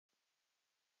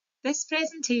This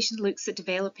presentation looks at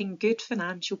developing good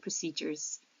financial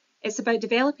procedures. It's about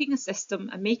developing a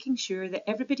system and making sure that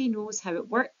everybody knows how it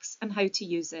works and how to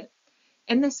use it.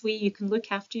 In this way, you can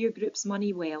look after your group's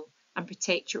money well and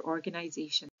protect your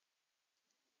organisation.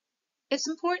 It's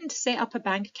important to set up a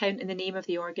bank account in the name of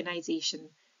the organisation,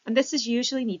 and this is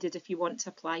usually needed if you want to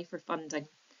apply for funding.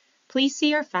 Please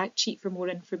see our fact sheet for more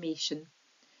information.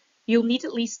 You'll need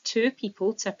at least 2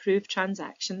 people to approve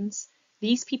transactions.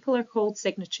 These people are called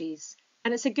signatories,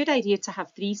 and it's a good idea to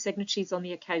have 3 signatories on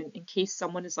the account in case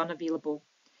someone is unavailable.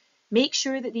 Make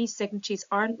sure that these signatories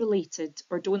aren't related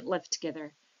or don't live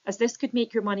together, as this could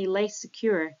make your money less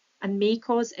secure and may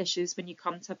cause issues when you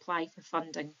come to apply for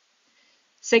funding.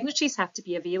 Signatories have to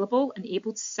be available and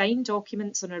able to sign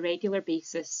documents on a regular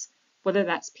basis, whether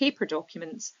that's paper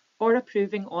documents or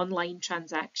approving online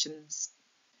transactions.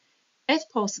 If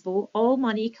possible, all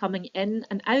money coming in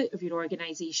and out of your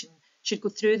organisation should go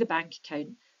through the bank account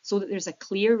so that there's a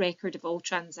clear record of all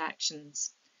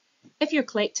transactions. If you're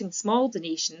collecting small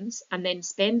donations and then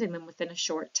spending them within a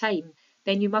short time,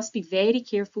 then you must be very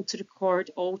careful to record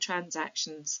all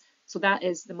transactions, so that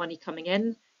is the money coming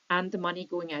in and the money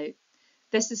going out.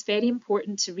 This is very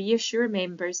important to reassure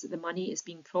members that the money is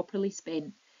being properly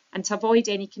spent and to avoid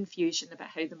any confusion about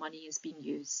how the money is being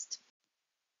used.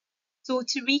 So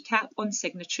to recap on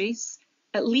signatories,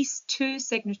 at least 2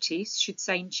 signatories should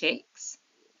sign cheques,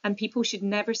 and people should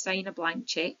never sign a blank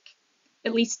cheque.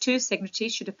 At least 2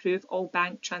 signatories should approve all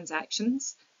bank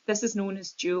transactions. This is known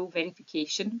as dual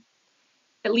verification.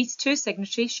 At least 2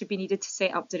 signatories should be needed to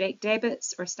set up direct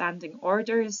debits or standing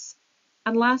orders.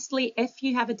 And lastly, if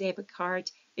you have a debit card,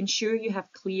 ensure you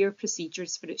have clear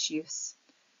procedures for its use.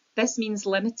 This means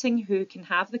limiting who can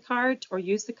have the card or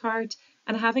use the card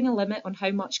and having a limit on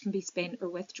how much can be spent or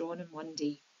withdrawn in one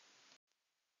day.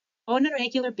 On a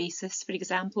regular basis, for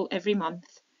example every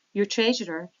month, your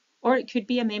treasurer, or it could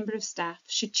be a member of staff,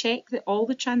 should check that all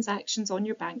the transactions on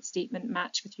your bank statement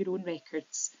match with your own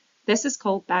records. This is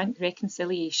called bank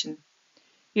reconciliation.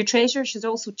 Your treasurer should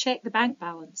also check the bank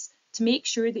balance to make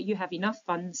sure that you have enough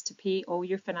funds to pay all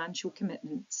your financial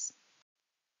commitments.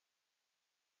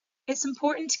 It's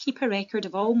important to keep a record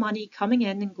of all money coming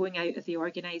in and going out of the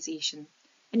organisation,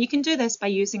 and you can do this by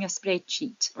using a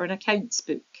spreadsheet or an accounts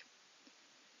book.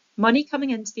 Money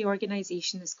coming into the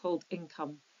organisation is called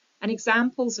income, and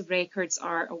examples of records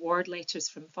are award letters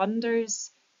from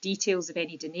funders, details of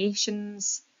any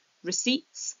donations,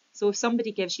 receipts. So if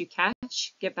somebody gives you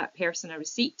cash, give that person a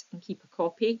receipt and keep a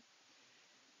copy.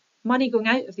 Money going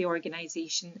out of the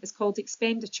organisation is called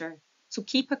expenditure, so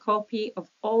keep a copy of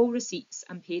all receipts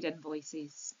and paid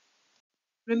invoices.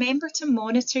 Remember to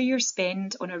monitor your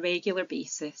spend on a regular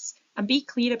basis and be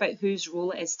clear about whose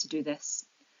role it is to do this.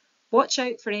 Watch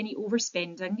out for any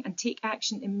overspending and take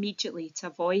action immediately to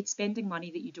avoid spending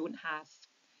money that you don't have.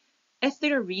 If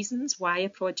there are reasons why a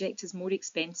project is more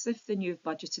expensive than you've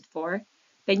budgeted for,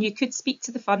 then you could speak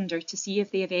to the funder to see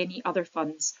if they have any other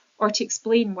funds or to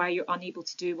explain why you're unable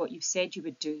to do what you've said you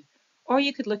would do, or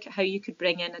you could look at how you could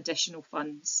bring in additional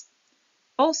funds.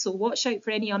 Also, watch out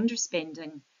for any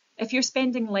underspending. If you're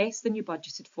spending less than you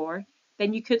budgeted for,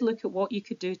 then you could look at what you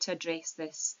could do to address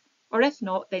this, or if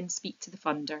not, then speak to the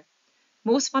funder.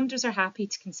 Most funders are happy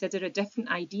to consider a different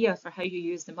idea for how you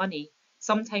use the money,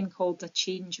 sometimes called a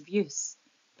change of use,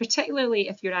 particularly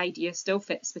if your idea still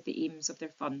fits with the aims of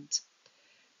their fund.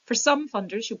 For some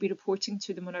funders, you'll be reporting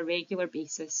to them on a regular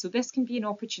basis, so this can be an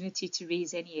opportunity to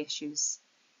raise any issues.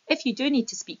 If you do need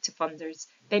to speak to funders,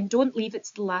 then don't leave it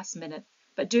to the last minute,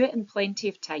 but do it in plenty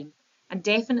of time, and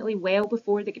definitely well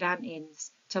before the grant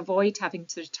ends, to avoid having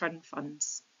to return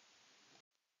funds.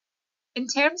 In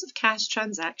terms of cash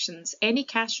transactions, any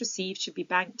cash received should be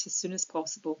banked as soon as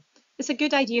possible. It's a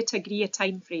good idea to agree a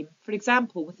time frame, for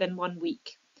example within 1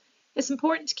 week. It's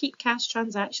important to keep cash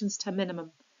transactions to a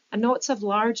minimum and not to have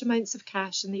large amounts of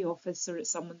cash in the office or at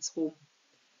someone's home.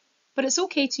 But it's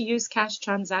okay to use cash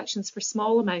transactions for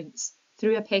small amounts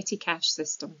through a petty cash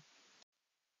system.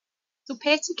 So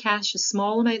petty cash is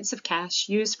small amounts of cash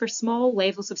used for small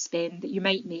levels of spend that you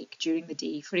might make during the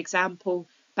day, for example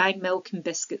buying milk and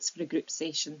biscuits for a group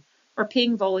session, or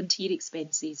paying volunteer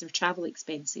expenses or travel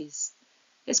expenses.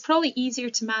 It's probably easier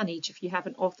to manage if you have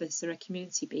an office or a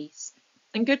community base,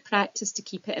 and good practice to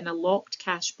keep it in a locked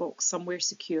cash box somewhere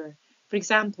secure, for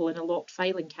example in a locked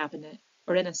filing cabinet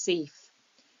or in a safe.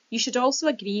 You should also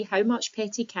agree how much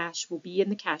petty cash will be in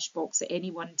the cash box at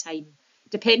any one time,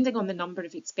 depending on the number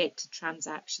of expected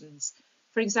transactions.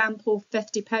 For example,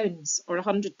 £50 or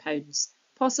 £100,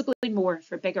 possibly more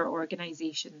for bigger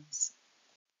organisations.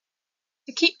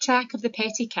 To keep track of the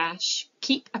petty cash,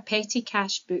 keep a petty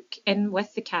cash book in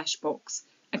with the cash box,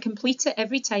 and complete it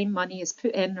every time money is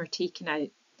put in or taken out.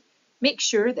 Make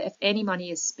sure that if any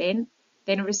money is spent,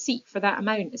 then a receipt for that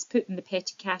amount is put in the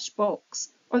petty cash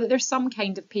box, or that there's some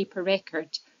kind of paper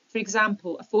record, for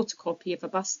example, a photocopy of a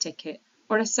bus ticket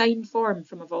or a signed form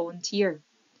from a volunteer.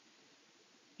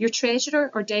 Your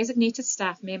treasurer or designated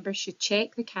staff member should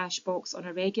check the cash box on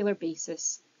a regular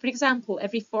basis, for example,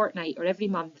 every fortnight or every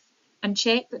month, and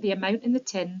check that the amount in the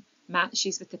tin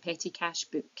matches with the petty cash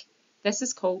book. This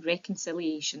is called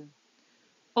reconciliation.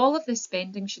 All of this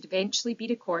spending should eventually be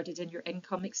recorded in your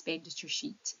income expenditure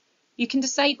sheet. You can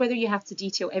decide whether you have to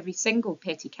detail every single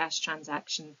petty cash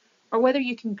transaction, or whether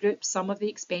you can group some of the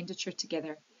expenditure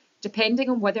together, depending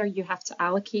on whether you have to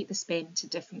allocate the spend to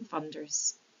different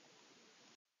funders.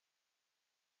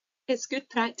 It's good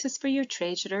practice for your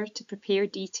treasurer to prepare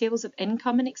details of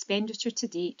income and expenditure to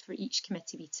date for each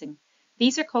committee meeting.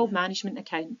 These are called management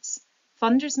accounts.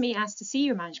 Funders may ask to see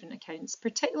your management accounts,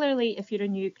 particularly if you're a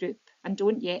new group and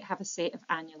don't yet have a set of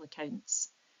annual accounts.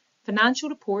 Financial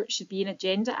reports should be an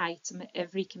agenda item at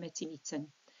every committee meeting.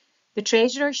 The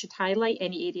treasurer should highlight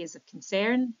any areas of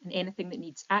concern and anything that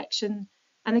needs action,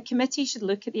 and the committee should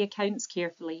look at the accounts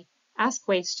carefully, ask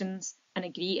questions, and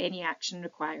agree any action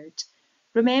required.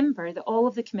 Remember that all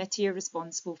of the committee are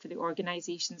responsible for the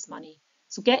organisation's money,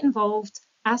 so get involved,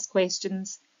 ask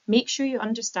questions, make sure you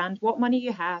understand what money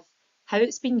you have, how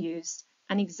it's being used,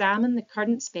 and examine the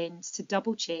current spends to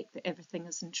double check that everything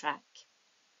is on track.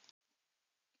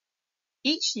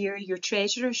 Each year, your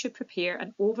treasurer should prepare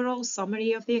an overall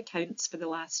summary of the accounts for the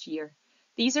last year.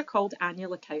 These are called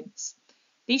annual accounts.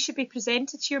 These should be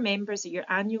presented to your members at your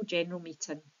annual general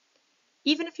meeting.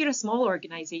 Even if you're a small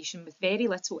organisation with very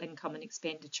little income and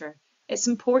expenditure, it's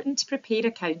important to prepare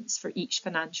accounts for each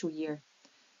financial year.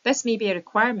 This may be a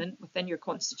requirement within your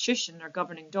constitution or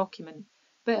governing document,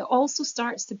 but it also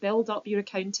starts to build up your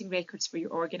accounting records for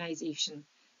your organisation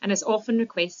and is often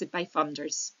requested by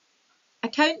funders.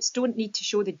 Accounts don't need to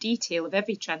show the detail of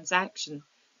every transaction,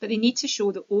 but they need to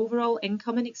show the overall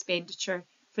income and expenditure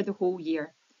for the whole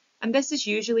year, and this is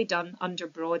usually done under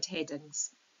broad headings.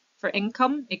 For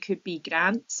income, it could be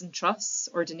grants and trusts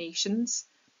or donations,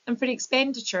 and for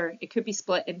expenditure, it could be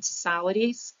split into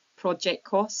salaries, project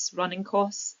costs, running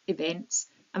costs, events,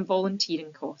 and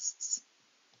volunteering costs.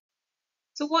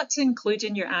 So what to include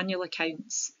in your annual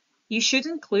accounts? You should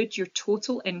include your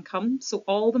total income, so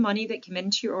all the money that came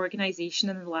into your organisation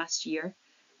in the last year,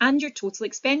 and your total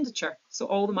expenditure, so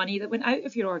all the money that went out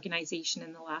of your organisation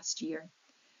in the last year.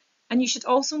 And you should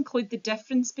also include the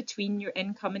difference between your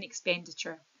income and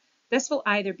expenditure. This will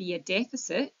either be a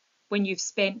deficit, when you've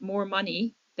spent more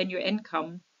money than your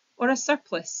income, or a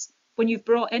surplus, when you've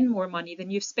brought in more money than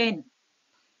you've spent.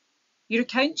 Your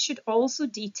accounts should also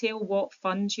detail what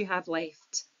funds you have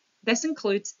left. This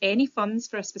includes any funds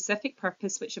for a specific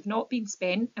purpose which have not been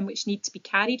spent and which need to be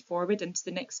carried forward into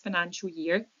the next financial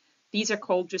year. These are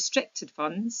called restricted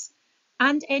funds,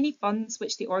 and any funds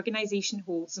which the organisation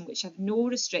holds and which have no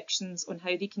restrictions on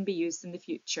how they can be used in the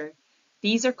future.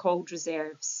 These are called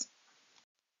reserves.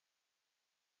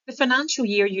 The financial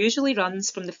year usually runs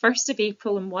from the 1st of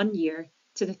April in one year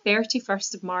to the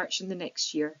 31st of March in the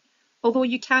next year, although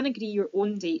you can agree your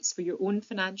own dates for your own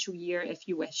financial year if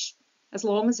you wish, as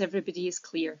long as everybody is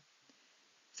clear.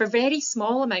 For very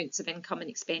small amounts of income and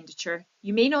expenditure,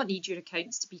 you may not need your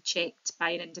accounts to be checked by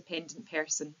an independent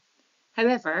person.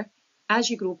 However, as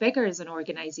you grow bigger as an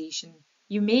organisation,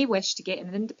 you may wish to get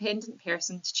an independent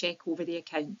person to check over the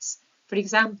accounts. For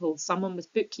example, someone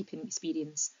with bookkeeping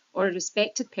experience or a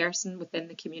respected person within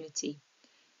the community.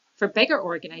 For bigger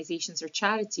organisations or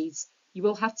charities, you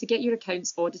will have to get your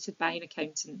accounts audited by an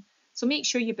accountant, so make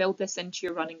sure you build this into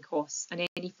your running costs and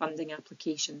any funding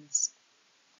applications.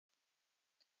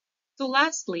 So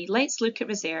lastly, let's look at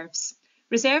reserves.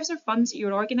 Reserves are funds that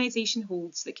your organisation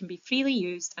holds that can be freely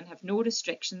used and have no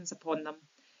restrictions upon them.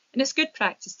 And it's good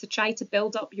practice to try to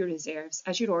build up your reserves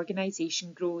as your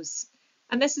organisation grows.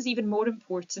 And this is even more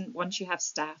important once you have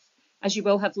staff, as you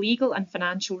will have legal and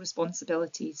financial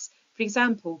responsibilities. For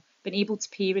example, being able to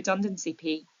pay redundancy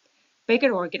pay.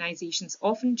 Bigger organisations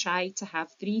often try to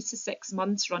have 3 to 6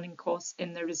 months running costs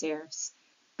in their reserves,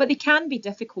 but they can be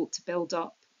difficult to build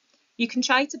up. You can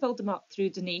try to build them up through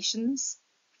donations,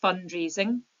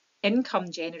 fundraising,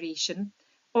 income generation,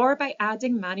 or by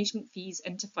adding management fees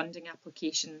into funding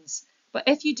applications. But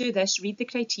if you do this, read the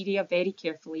criteria very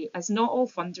carefully, as not all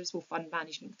funders will fund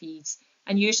management fees,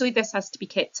 and usually this has to be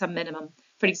kept to a minimum,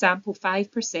 for example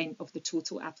 5% of the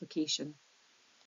total application.